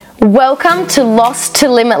Welcome to Lost to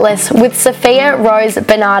Limitless with Sophia Rose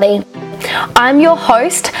Bernardi. I'm your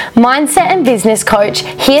host, mindset and business coach,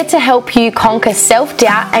 here to help you conquer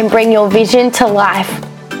self-doubt and bring your vision to life.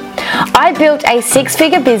 I built a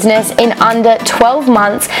six-figure business in under 12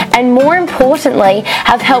 months and more importantly,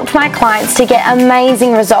 have helped my clients to get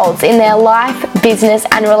amazing results in their life, business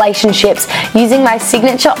and relationships using my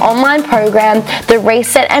signature online program, the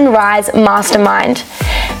Reset and Rise Mastermind.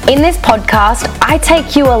 In this podcast, I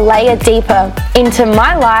take you a layer deeper into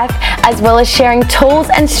my life as well as sharing tools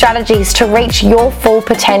and strategies to reach your full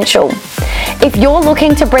potential. If you're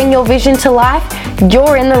looking to bring your vision to life,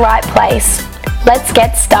 you're in the right place. Let's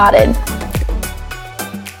get started.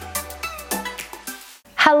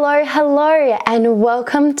 Hello, and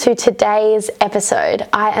welcome to today's episode.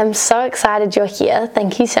 I am so excited you're here.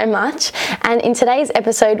 Thank you so much. And in today's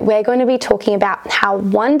episode, we're going to be talking about how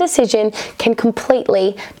one decision can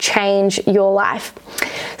completely change your life.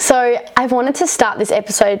 So I wanted to start this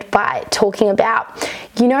episode by talking about,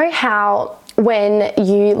 you know how when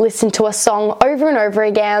you listen to a song over and over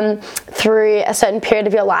again through a certain period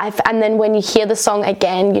of your life, and then when you hear the song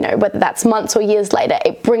again, you know, whether that's months or years later,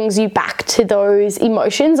 it brings you back to those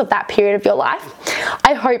emotions of that period of your life.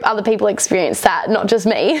 I hope other people experience that, not just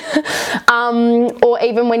me. Or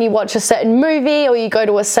even when you watch a certain movie or you go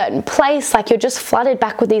to a certain place, like you're just flooded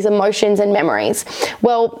back with these emotions and memories.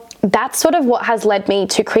 Well, that's sort of what has led me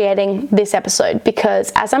to creating this episode,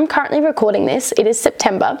 because as I'm currently recording this, it is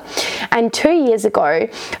September, and 2 years ago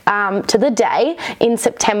to the day in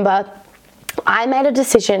September, I made a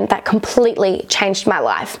decision that completely changed my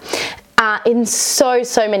life. In so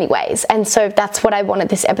many ways. And so that's what I wanted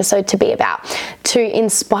this episode to be about, to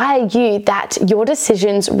inspire you that your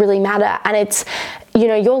decisions really matter. And it's, you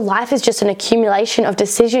know, your life is just an accumulation of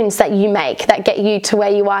decisions that you make that get you to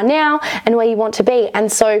where you are now and where you want to be.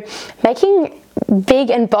 And so making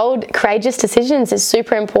big and bold, courageous decisions is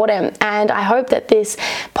super important. And I hope that this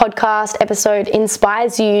podcast episode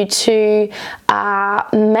inspires you to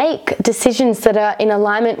make decisions that are in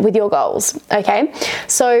alignment with your goals. Okay.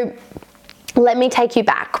 So let me take you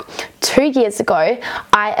back. 2 years ago,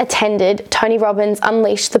 I attended Tony Robbins'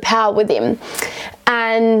 Unleash the Power Within.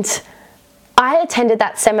 And I attended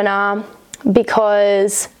that seminar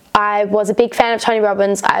because I was a big fan of Tony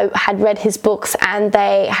Robbins. I had read his books and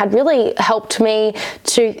they had really helped me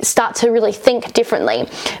to start to really think differently.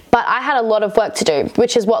 But I had a lot of work to do,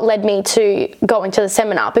 which is what led me to going to the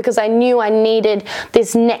seminar, because I knew I needed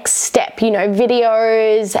this next step. You know,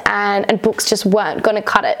 videos and books just weren't going to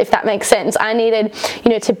cut it, if that makes sense. I needed,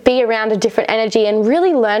 you know, to be around a different energy and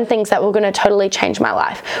really learn things that were going to totally change my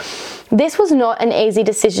life. This was not an easy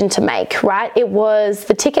decision to make, right?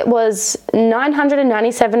 The ticket was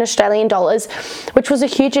 997 Australian dollars, which was a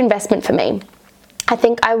huge investment for me. I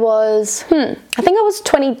think I was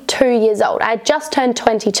 22 years old. I had just turned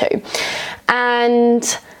 22.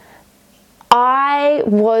 And I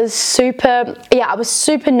was super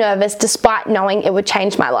nervous despite knowing it would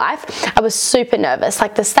change my life. I was super nervous.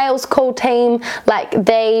 Like the sales team,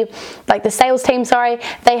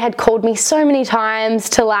 they had called me so many times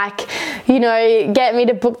to get me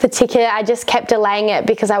to book the ticket. I just kept delaying it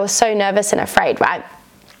because I was so nervous and afraid, right?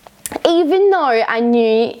 Even though I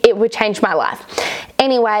knew it would change my life.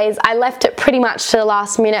 Anyways, I left it pretty much to the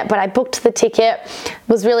last minute, but I booked the ticket,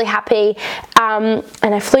 was really happy, and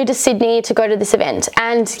I flew to Sydney to go to this event.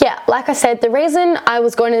 And yeah, like I said, the reason I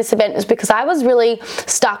was going to this event was because I was really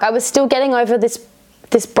stuck. I was still getting over this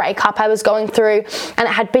breakup I was going through, and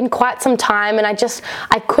it had been quite some time, and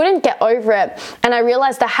I couldn't get over it. And I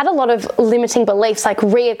realized I had a lot of limiting beliefs, like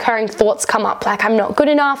reoccurring thoughts come up, like I'm not good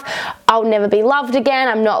enough, I'll never be loved again,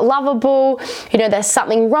 I'm not lovable, you know, there's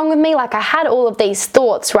something wrong with me. Like I had all of these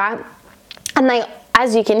thoughts, right? And they,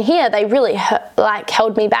 as you can hear, they really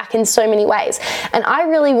held me back in so many ways. And I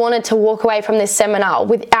really wanted to walk away from this seminar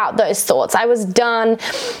without those thoughts. I was done,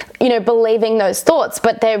 you know, believing those thoughts,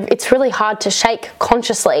 but it's really hard to shake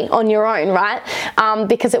consciously on your own, right?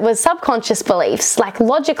 Because it was subconscious beliefs. Like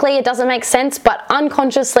logically, it doesn't make sense, but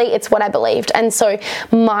unconsciously, it's what I believed. And so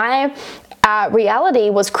my reality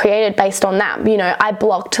was created based on that. You know, I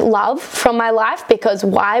blocked love from my life, because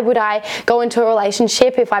why would I go into a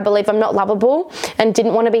relationship if I believe I'm not lovable and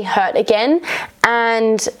didn't want to be hurt again?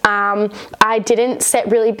 And I didn't set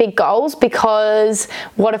really big goals, because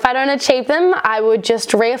what if I don't achieve them? I would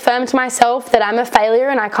just reaffirm to myself that I'm a failure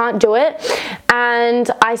and I can't do it. And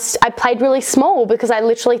I played really small because I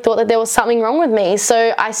literally thought that there was something wrong with me.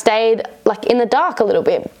 So I stayed like in the dark a little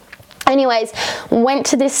bit. Anyways, went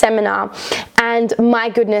to this seminar, and my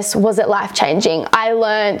goodness, was it life-changing. I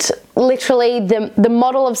learned literally the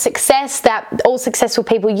model of success that all successful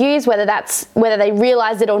people use, whether they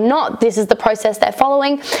realize it or not. This is the process they're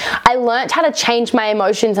following. I learned how to change my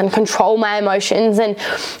emotions and control my emotions and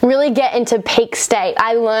really get into peak state.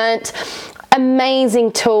 I learned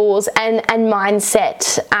amazing tools and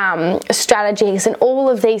mindset strategies and all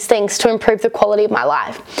of these things to improve the quality of my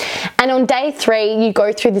life. And on day 3, you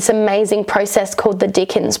go through this amazing process called the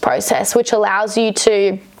Dickens process, which allows you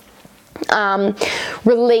to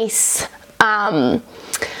release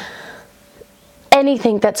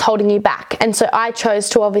anything that's holding you back. And so I chose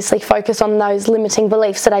to obviously focus on those limiting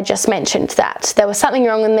beliefs that I just mentioned, that there was something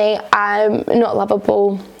wrong with me, I'm not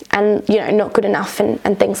lovable, and not good enough,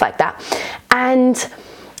 and things like that. And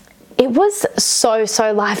it was so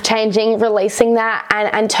life-changing, releasing that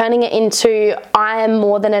and turning it into I am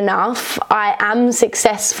more than enough, I am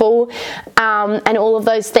successful, and all of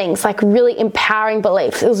those things, like really empowering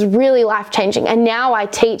beliefs. It was really life-changing. And now I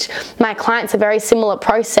teach my clients a very similar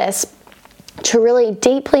process to really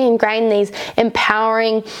deeply ingrain these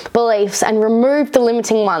empowering beliefs and remove the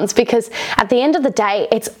limiting ones, because at the end of the day,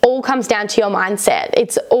 it all comes down to your mindset.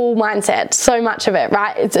 It's all mindset, so much of it,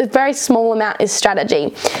 right? It's a very small amount is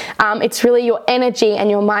strategy. It's really your energy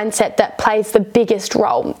and your mindset that plays the biggest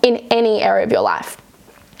role in any area of your life,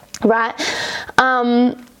 right?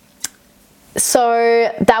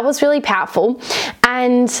 So that was really powerful.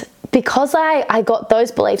 And because I got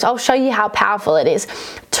those beliefs, I'll show you how powerful it is.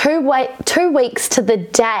 2 weeks to the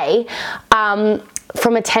day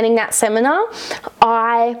from attending that seminar,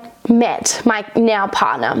 I met my now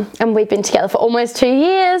partner, and we've been together for almost 2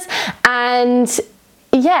 years. And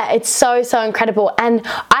yeah, it's so incredible. And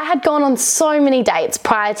I had gone on so many dates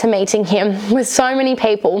prior to meeting him with so many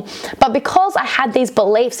people, but because I had these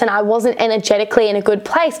beliefs and I wasn't energetically in a good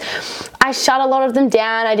place, I shut a lot of them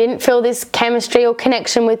down. I didn't feel this chemistry or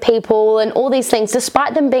connection with people and all these things,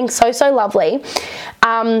 despite them being so lovely.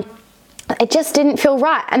 It just didn't feel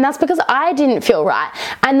right, and that's because I didn't feel right.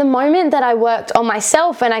 And the moment that I worked on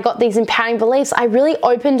myself and I got these empowering beliefs, I really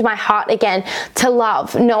opened my heart again to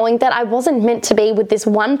love, knowing that I wasn't meant to be with this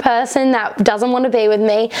one person that doesn't want to be with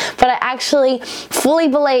me, but I actually fully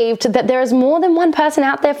believed that there is more than one person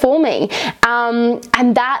out there for me.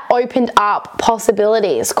 And that opened up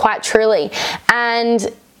possibilities, quite truly. And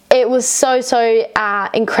it was so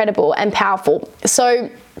incredible and powerful. So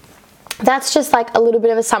that's just like a little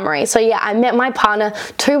bit of a summary. So yeah, I met my partner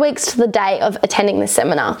 2 weeks to the day of attending the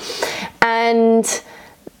seminar. And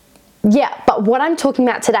yeah, but what I'm talking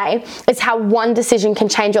about today is how one decision can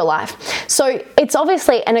change your life. So it's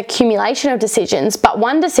obviously an accumulation of decisions, but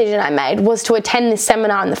one decision I made was to attend this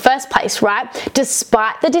seminar in the first place, right?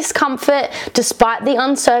 Despite the discomfort, despite the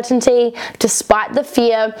uncertainty, despite the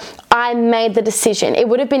fear, I made the decision. It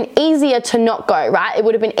would have been easier to not go, right? It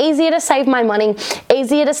would have been easier to save my money,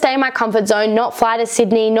 easier to stay in my comfort zone, not fly to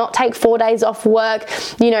Sydney, not take 4 days off work,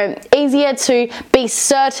 easier to be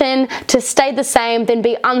certain to stay the same than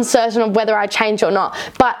be uncertain of whether I change or not.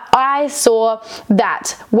 But I saw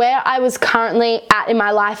that where I was currently at in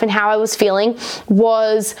my life and how I was feeling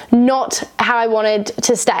was not how I wanted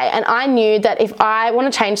to stay. And I knew that if I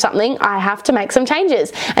want to change something, I have to make some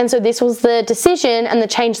changes. And so this was the decision and the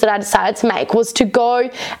change that I decided to make, was to go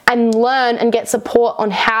and learn and get support on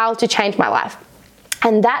how to change my life.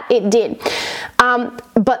 And that it did.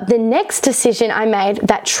 But the next decision I made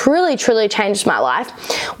that truly changed my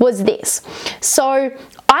life was this. So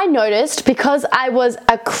I noticed, because I was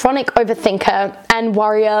a chronic overthinker and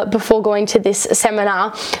worrier before going to this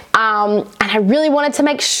seminar, and I really wanted to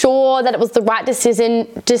make sure that it was the right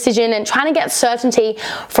decision and trying to get certainty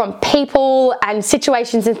from people and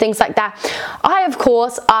situations and things like that, I of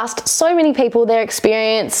course asked so many people their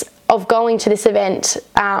experience of going to this event,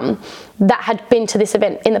 that had been to this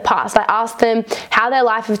event in the past. I asked them how their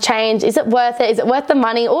life has changed. Is it worth it? Is it worth the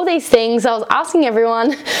money? All these things. I was asking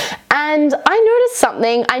everyone, and I noticed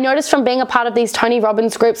something. I noticed from being a part of these Tony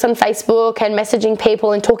Robbins groups on Facebook and messaging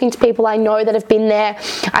people and talking to people I know that have been there.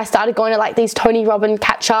 I started going to like these Tony Robbins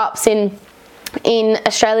catch-ups in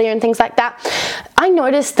Australia and things like that. I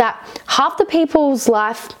noticed that half the people's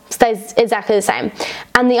life stays exactly the same,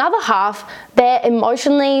 and the other half, they're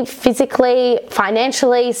emotionally, physically,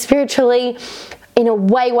 financially, spiritually in a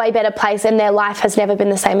way, way better place, and their life has never been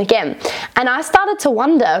the same again. And I started to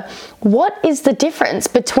wonder, what is the difference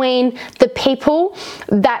between the people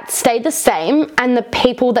that stayed the same and the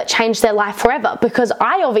people that changed their life forever? Because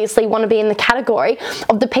I obviously want to be in the category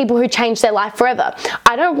of the people who changed their life forever.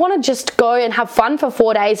 I don't want to just go and have fun for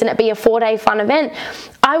 4 days and it be a 4-day fun event.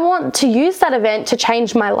 I want to use that event to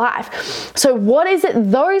change my life. So what is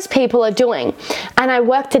it those people are doing? And I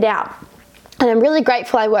worked it out. And I'm really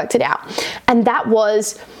grateful I worked it out. And that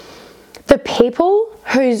was the people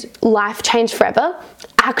whose life changed forever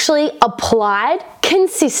actually applied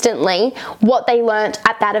consistently what they learned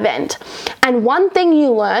at that event. And one thing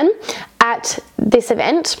you learn at this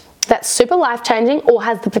event that's super life-changing, or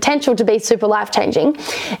has the potential to be super life-changing,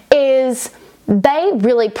 is they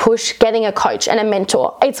really push getting a coach and a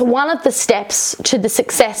mentor. It's one of the steps to the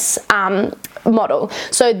success model.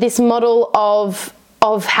 So this model of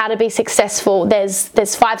how to be successful,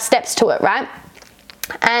 there's 5 steps to it, right?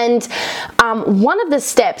 And one of the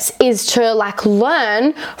steps is to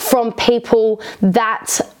learn from people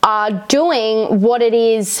that are doing what it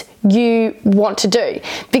is you want to do,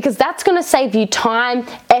 because that's going to save you time,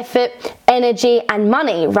 effort, energy, and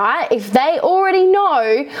money, right? If they already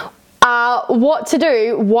know what to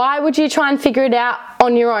do, why would you try and figure it out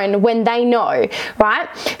on your own when they know, right?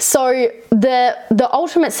 So the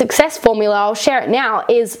ultimate success formula, I'll share it now,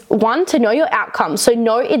 is 1, to know your outcome. So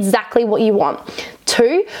know exactly what you want.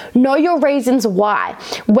 2, know your reasons why.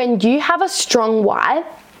 When you have a strong why,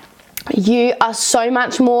 you are so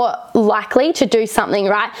much more likely to do something,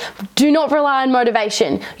 right? Do not rely on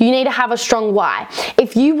motivation. You need to have a strong why.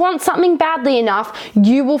 If you want something badly enough,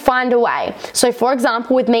 you will find a way. So for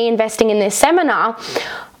example, with me investing in this seminar,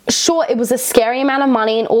 sure, it was a scary amount of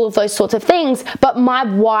money and all of those sorts of things, but my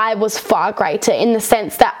why was far greater, in the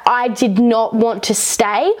sense that I did not want to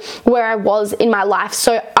stay where I was in my life.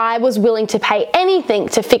 So I was willing to pay anything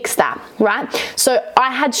to fix that, right? So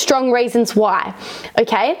I had strong reasons why,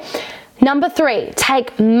 okay? Number 3,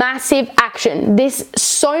 take massive action.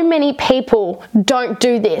 So many people don't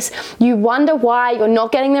do this. You wonder why you're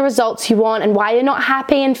not getting the results you want and why you're not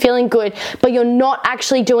happy and feeling good, but you're not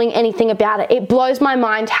actually doing anything about it. It blows my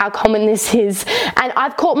mind how common this is. And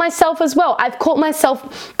I've caught myself as well. I've caught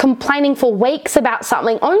myself complaining for weeks about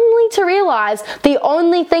something, only to realize the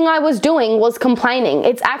only thing I was doing was complaining.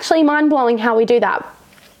 It's actually mind-blowing how we do that.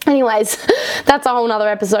 Anyways, that's a whole nother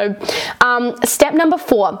episode. Step number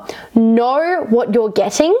 4, know what you're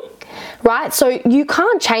getting, right? So you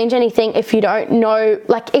can't change anything if you don't know,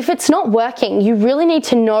 if it's not working, you really need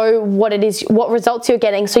to know what it is, what results you're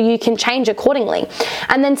getting, so you can change accordingly.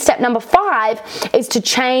 And then step number 5 is to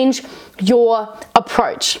change your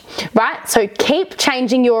approach, right? So keep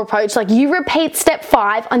changing your approach. You repeat step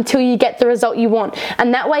 5 until you get the result you want,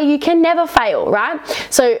 and that way you can never fail, right?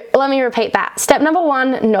 So let me repeat that. Step number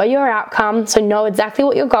 1, know your outcome. So know exactly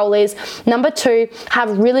what your goal is. Number 2,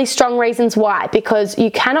 have really strong reasons why, because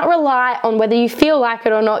you cannot rely on whether you feel like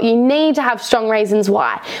it or not. You need to have strong reasons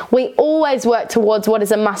why. We always work towards what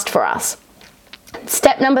is a must for us.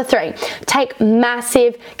 Step number 3, take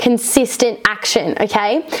massive, consistent action,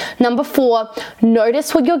 okay? Number 4,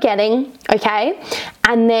 notice what you're getting, okay?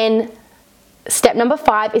 And then step number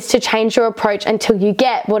 5 is to change your approach until you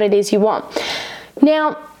get what it is you want.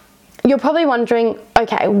 Now, you're probably wondering,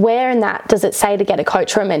 okay, where in that does it say to get a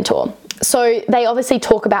coach or a mentor? So they obviously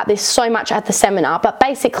talk about this so much at the seminar, but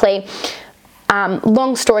basically,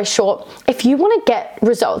 long story short, if you want to get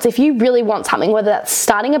results, if you really want something, whether that's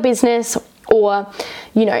starting a business or,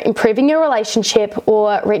 improving your relationship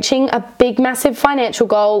or reaching a big, massive financial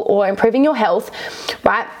goal or improving your health,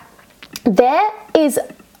 right? There is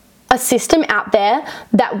a system out there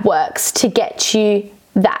that works to get you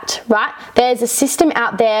that, right? There's a system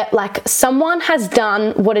out there, someone has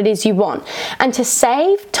done what it is you want. And to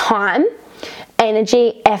save time,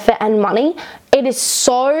 energy, effort, and money, it is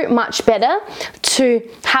so much better to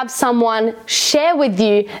have someone share with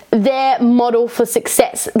you their model for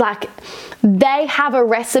success. They have a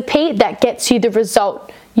recipe that gets you the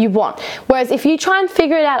result you want. Whereas if you try and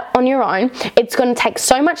figure it out on your own, it's going to take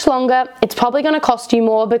so much longer. It's probably going to cost you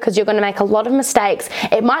more because you're going to make a lot of mistakes.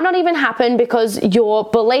 It might not even happen because your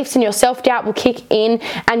beliefs and your self-doubt will kick in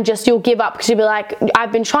and you'll give up because you'll be like,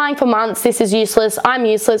 I've been trying for months. This is useless. I'm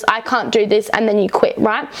useless. I can't do this. And then you quit,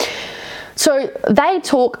 right? So they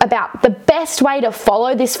talk about the best way to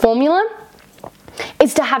follow this formula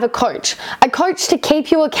is to have a coach to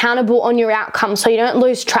keep you accountable on your outcome so you don't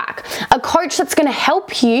lose track, a coach that's going to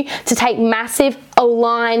help you to take massive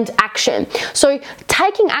aligned action. So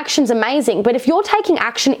taking action's amazing, but if you're taking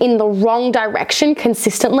action in the wrong direction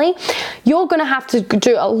consistently, you're gonna have to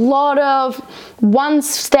do a lot of one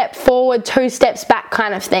step forward, two steps back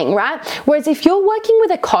kind of thing, right? Whereas if you're working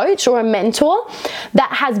with a coach or a mentor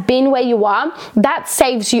that has been where you are, that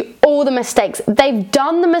saves you all the mistakes. They've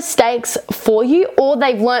done the mistakes for you, or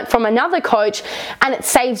they've learned from another coach, and it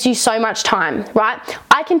saves you so much time, right?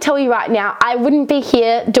 I can tell you right now, I wouldn't be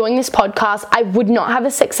here doing this podcast. I would not have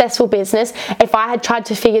a successful business if I had tried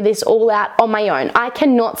to figure this all out on my own. I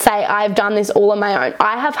cannot say I've done this all on my own.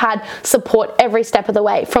 I have had support every step of the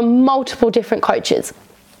way from multiple different coaches,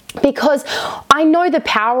 because I know the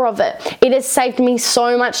power of it. It has saved me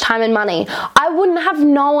so much time and money. I wouldn't have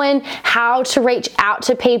known how to reach out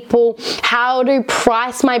to people, how to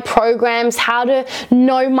price my programs, how to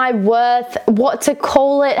know my worth, what to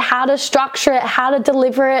call it, how to structure it, how to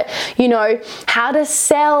deliver it, how to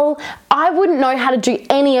sell. I wouldn't know how to do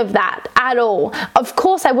any of that at all. Of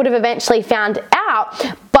course, I would have eventually found out,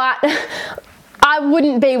 but I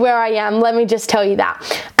wouldn't be where I am, let me just tell you that.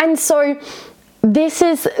 And so this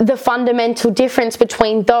is the fundamental difference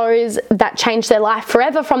between those that change their life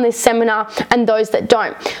forever from this seminar and those that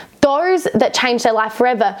don't. Those that change their life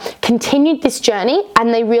forever continued this journey,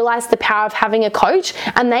 and they realized the power of having a coach,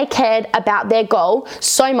 and they cared about their goal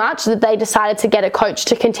so much that they decided to get a coach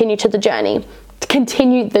to continue the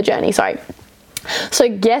journey. So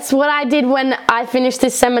guess what I did when I finished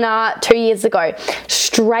this seminar 2 years ago?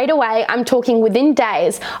 Straight away, I'm talking within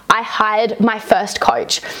days, I hired my first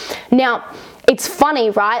coach. Now, it's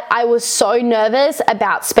funny, right? I was so nervous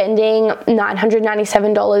about spending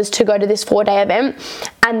 $997 to go to this 4-day event,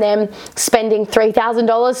 and then spending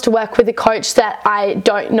 $3,000 to work with a coach that I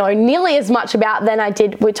don't know nearly as much about than I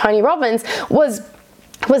did with Tony Robbins was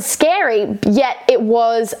scary, yet it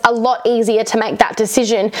was a lot easier to make that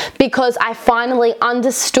decision, because I finally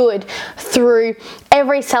understood through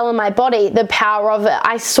every cell in my body the power of it.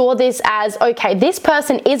 I saw this as, okay, this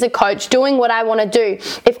person is a coach doing what I want to do.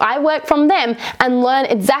 If I work from them and learn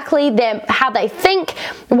exactly how they think,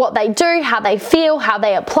 what they do, how they feel, how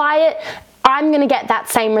they apply it, I'm going to get that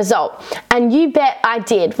same result. And you bet I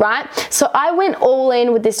did, right? So I went all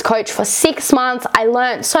in with this coach for 6 months. I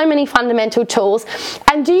learned so many fundamental tools.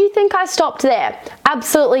 And do you think I stopped there?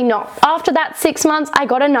 Absolutely not. After that 6 months, I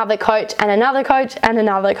got another coach and another coach and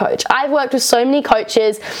another coach. I've worked with so many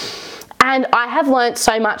coaches, and I have learned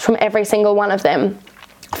so much from every single one of them,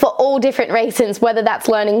 for all different reasons, whether that's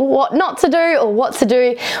learning what not to do or what to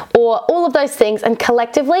do, or all of those things. And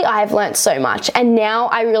collectively, I have learned so much. And now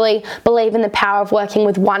I really believe in the power of working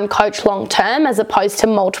with one coach long term as opposed to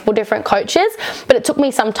multiple different coaches. But it took me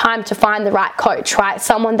some time to find the right coach, right?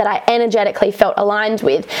 Someone that I energetically felt aligned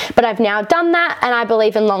with. But I've now done that, and I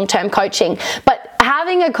believe in long-term coaching. But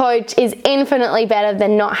having a coach is infinitely better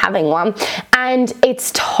than not having one. And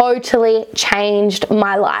it's totally changed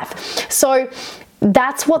my life. So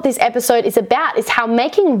that's what this episode is about, is how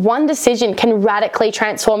making one decision can radically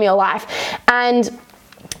transform your life. And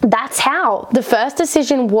that's how. The first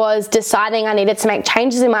decision was deciding I needed to make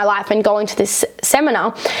changes in my life and going to this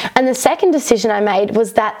seminar. And the second decision I made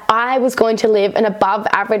was that I was going to live an above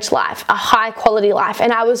average life, a high quality life,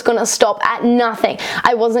 and I was going to stop at nothing.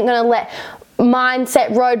 I wasn't going to let mindset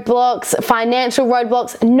roadblocks, financial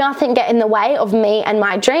roadblocks, nothing get in the way of me and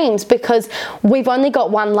my dreams, because we've only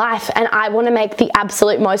got one life and I want to make the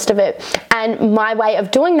absolute most of it. And my way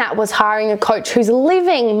of doing that was hiring a coach who's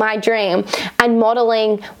living my dream and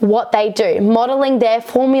modeling what they do, modeling their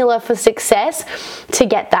formula for success to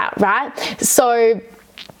get that, right? So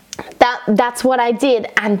that's what I did,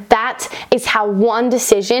 and that is how one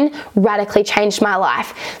decision radically changed my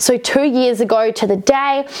life. So 2 years ago to the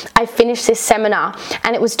day, I finished this seminar,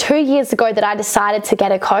 and it was 2 years ago that I decided to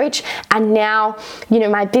get a coach. And now,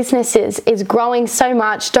 my business is growing so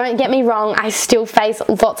much. Don't get me wrong, I still face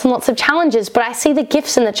lots and lots of challenges, but I see the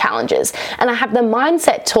gifts in the challenges, and I have the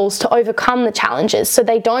mindset tools to overcome the challenges so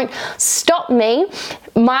they don't stop me.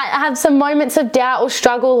 Might have some moments of doubt or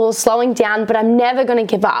struggle or slowing down, but I'm never going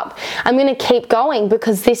to give up. I'm going to keep going,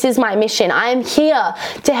 because this is my mission. I am here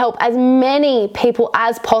to help as many people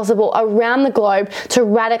as possible around the globe to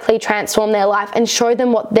radically transform their life and show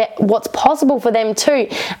them what's possible for them too.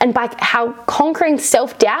 And by how conquering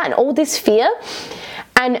self-doubt and all this fear,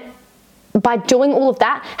 and by doing all of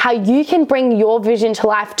that, how you can bring your vision to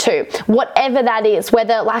life too, whatever that is,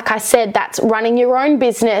 whether, like I said, that's running your own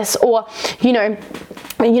business, or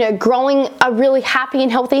growing a really happy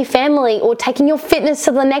and healthy family, or taking your fitness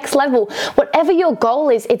to the next level. Whatever your goal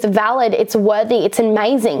is, it's valid, it's worthy, it's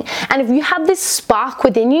amazing. And if you have this spark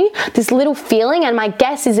within you, this little feeling, and my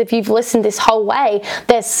guess is if you've listened this whole way,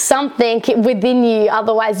 there's something within you,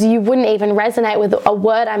 otherwise you wouldn't even resonate with a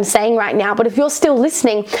word I'm saying right now. But if you're still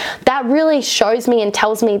listening, that really shows me and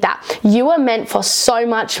tells me that you are meant for so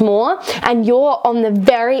much more, and you're on the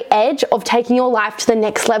very edge of taking your life to the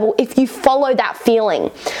next level if you follow that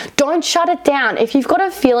feeling. Don't shut it down. If you've got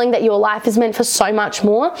a feeling that your life is meant for so much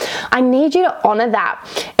more, I need you to honor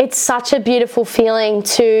that. It's such a beautiful feeling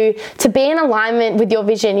to be in alignment with your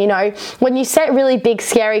vision. When you set really big,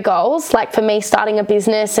 scary goals, like for me, starting a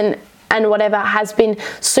business and whatever has been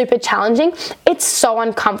super challenging, it's so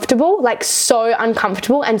uncomfortable,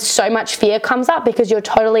 and so much fear comes up because you're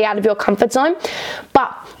totally out of your comfort zone.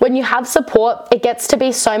 But when you have support, it gets to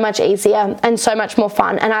be so much easier and so much more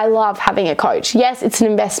fun. And I love having a coach. Yes, it's an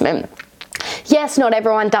investment. Yes, not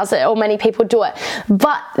everyone does it, or many people do it,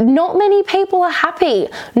 but not many people are happy.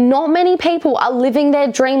 Not many people are living their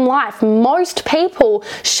dream life. Most people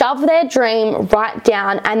shove their dream right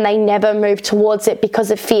down and they never move towards it because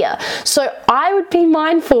of fear. So I would be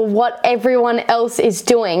mindful what everyone else is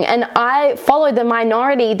doing, and I follow the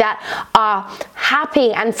minority that are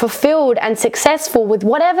happy and fulfilled and successful with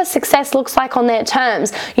whatever success looks like on their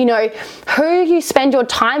terms. Who you spend your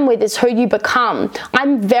time with is who you become.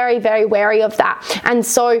 I'm very, very wary of that. And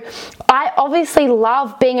so I obviously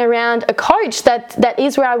love being around a coach that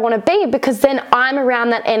is where I want to be, because then I'm around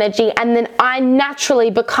that energy and then I naturally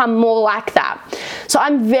become more like that. So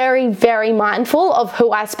I'm very, very mindful of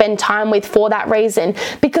who I spend time with for that reason,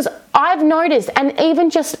 because I've noticed, and even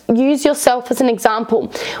just use yourself as an example,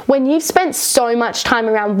 when you've spent so much time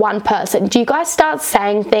around one person, do you guys start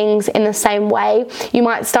saying things in the same way? You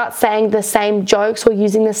might start saying the same jokes or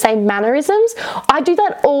using the same mannerisms. I do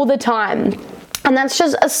that all the time. And that's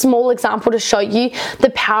just a small example to show you the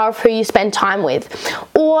power of who you spend time with.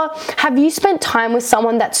 Or have you spent time with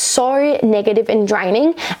someone that's so negative and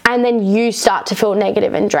draining, and then you start to feel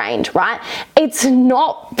negative and drained, right? It's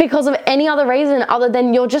not because of any other reason other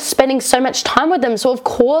than you're just spending so much time with them. So of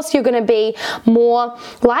course you're going to be more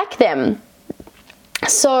like them.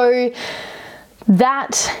 So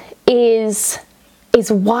that is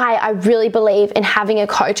why I really believe in having a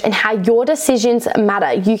coach and how your decisions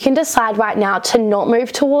matter. You can decide right now to not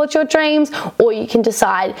move towards your dreams, or you can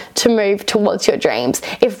decide to move towards your dreams.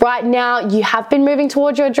 If right now you have been moving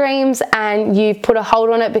towards your dreams and you've put a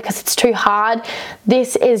hold on it because it's too hard,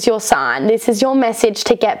 this is your sign. This is your message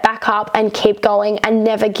to get back up and keep going and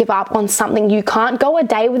never give up on something you can't go a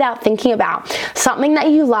day without thinking about. Something that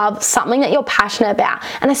you love, something that you're passionate about,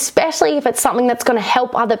 and especially if it's something that's going to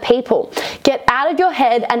help other people. Get out of your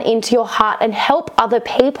head and into your heart and help other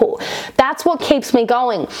people. That's what keeps me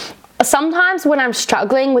going. Sometimes when I'm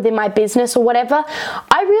struggling within my business or whatever,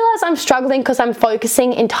 I realize I'm struggling because I'm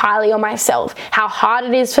focusing entirely on myself, how hard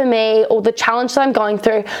it is for me, or the challenge that I'm going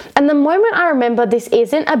through. And the moment I remember this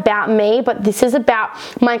isn't about me, but this is about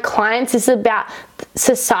my clients, this is about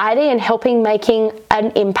society and making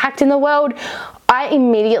an impact in the world, I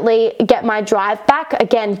immediately get my drive back.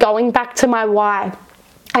 Again, going back to my why.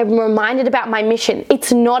 I'm reminded about my mission.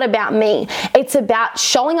 It's not about me. It's about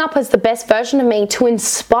showing up as the best version of me to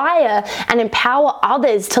inspire and empower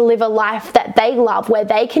others to live a life that they love, where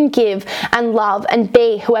they can give and love and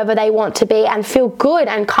be whoever they want to be and feel good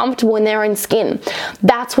and comfortable in their own skin.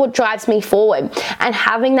 That's what drives me forward. And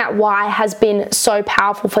having that why has been so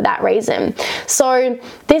powerful for that reason. So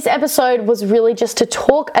this episode was really just to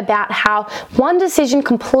talk about how one decision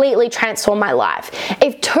completely transformed my life.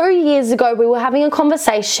 If 2 years ago we were having a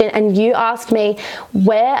conversation and you asked me,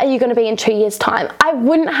 where are you going to be in 2 years' time? I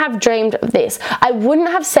wouldn't have dreamed of this. I wouldn't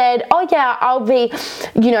have said, oh yeah, I'll be,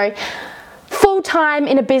 full-time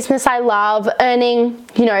in a business I love, earning,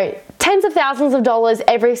 tens of thousands of dollars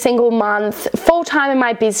every single month, full-time in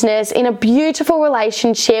my business, in a beautiful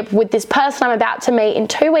relationship with this person I'm about to meet in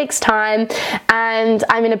 2 weeks' time, and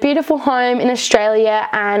I'm in a beautiful home in Australia,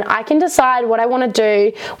 and I can decide what I want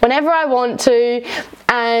to do whenever I want to,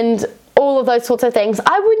 and all of those sorts of things.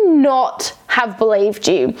 I would not have believed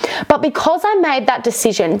you. But because I made that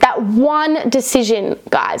decision, that one decision,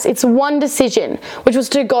 guys, it's one decision, which was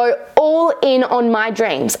to go all in on my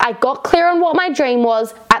dreams. I got clear on what my dream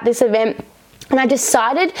was at this event, and I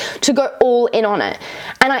decided to go all in on it.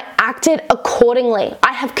 And I acted accordingly.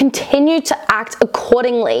 I have continued to act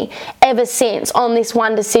accordingly ever since on this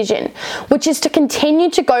one decision, which is to continue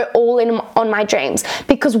to go all in on my dreams.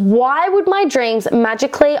 Because why would my dreams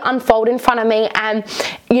magically unfold in front of me and,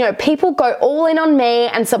 people go all in on me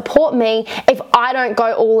and support me if I don't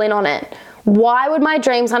go all in on it? Why would my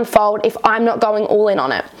dreams unfold if I'm not going all in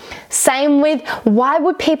on it? Same with, why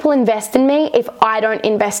would people invest in me if I don't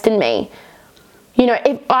invest in me? You know,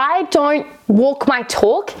 if I don't walk my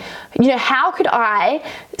talk, you know, how could I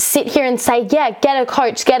sit here and say, yeah, get a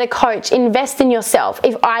coach, invest in yourself,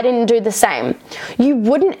 if I didn't do the same? You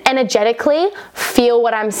wouldn't energetically feel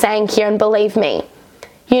what I'm saying here, and believe me.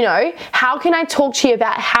 You know, how can I talk to you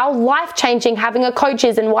about how life-changing having a coach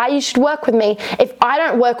is and why you should work with me if I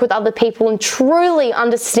don't work with other people and truly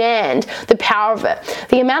understand the power of it?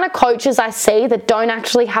 The amount of coaches I see that don't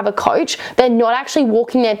actually have a coach, they're not actually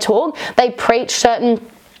walking their talk, they preach certain,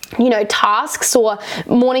 you know, tasks or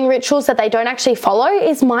morning rituals that they don't actually follow,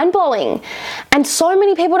 is mind-blowing. And so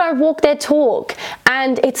many people don't walk their talk,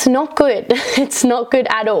 and it's not good. It's not good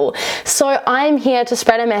at all. So I'm here to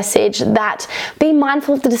spread a message that be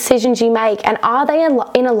mindful of the decisions you make, and are they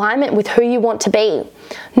in alignment with who you want to be?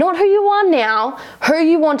 Not who you are now, who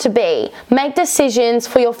you want to be. Make decisions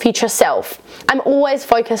for your future self. I'm always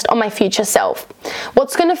focused on my future self.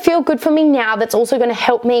 What's going to feel good for me now that's also going to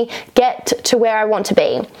help me get to where I want to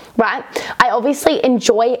be, right? I obviously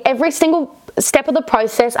enjoy every single step of the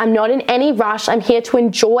process. I'm not in any rush. I'm here to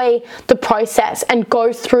enjoy the process and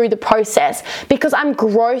go through the process because I'm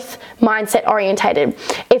growth mindset orientated.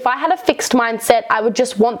 If I had a fixed mindset, I would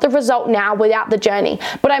just want the result now without the journey,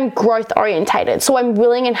 but I'm growth orientated. So I'm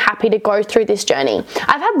willing and happy to go through this journey.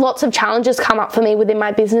 I've had lots of challenges come up for me within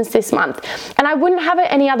my business this month, and I wouldn't have it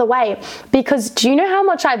any other way, because do you know how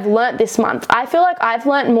much I've learnt this month? I feel like I've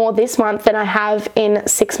learnt more this month than I have in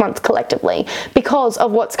 6 months collectively because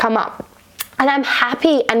of what's come up. And I'm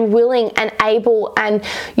happy and willing and able and,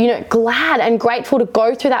 you know, glad and grateful to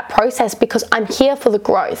go through that process because I'm here for the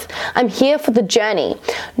growth. I'm here for the journey.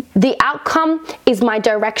 The outcome is my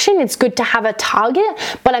direction. It's good to have a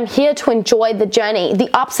target, but I'm here to enjoy the journey,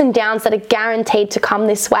 the ups and downs that are guaranteed to come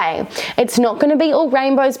this way. It's not going to be all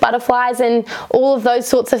rainbows, butterflies, and all of those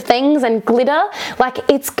sorts of things and glitter. Like,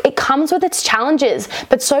 it comes with its challenges,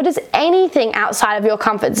 but so does anything outside of your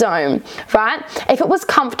comfort zone, right? If it was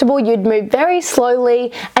comfortable, you'd move very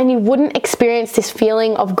slowly and you wouldn't experience this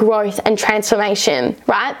feeling of growth and transformation,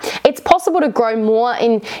 right? It's possible to grow more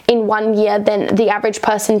in 1 year than the average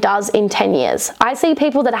person does in 10 years. I see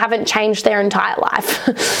people that haven't changed their entire life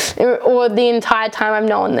or the entire time I've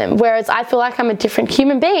known them, whereas I feel like I'm a different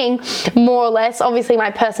human being, more or less. Obviously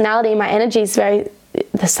my personality, my energy is very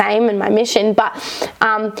the same, and my mission, but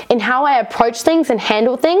in how I approach things and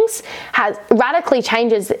handle things has radically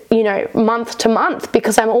changes, you know, month to month,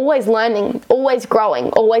 because I'm always learning, always growing,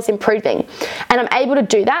 always improving. And I'm able to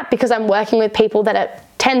do that because I'm working with people that are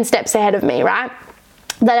 10 steps ahead of me, right?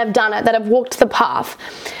 That have done it, that have walked the path,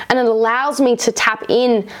 and it allows me to tap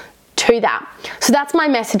in to that. So that's my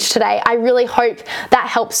message today. I really hope that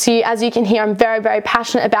helps you. As you can hear, I'm very, very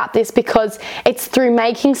passionate about this because it's through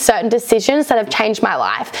making certain decisions that have changed my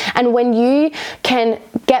life. And when you can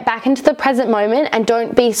get back into the present moment and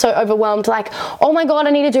don't be so overwhelmed like, oh my God, I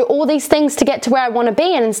need to do all these things to get to where I want to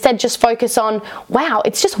be, and instead just focus on, wow,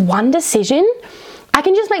 it's just one decision. I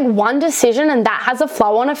can just make one decision and that has a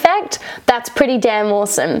flow-on effect. That's pretty damn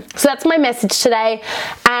awesome. So that's my message today.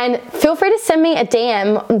 And feel free to send me a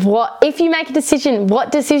DM. If you make a decision, what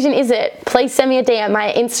decision is it? Please send me a DM.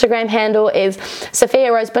 My Instagram handle is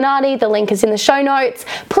Sophia Rose Bernardi. The link is in the show notes.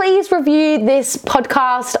 Please review this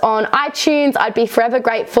podcast on iTunes. I'd be forever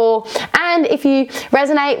grateful. And if you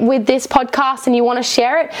resonate with this podcast and you want to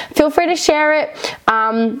share it, feel free to share it.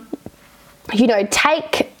 You know,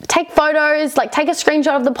 take photos, like take a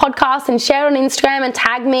screenshot of the podcast and share it on Instagram and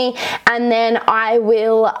tag me, and then I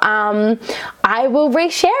will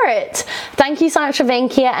reshare it. Thank you so much for being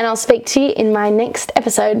here, and I'll speak to you in my next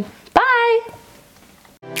episode. Bye.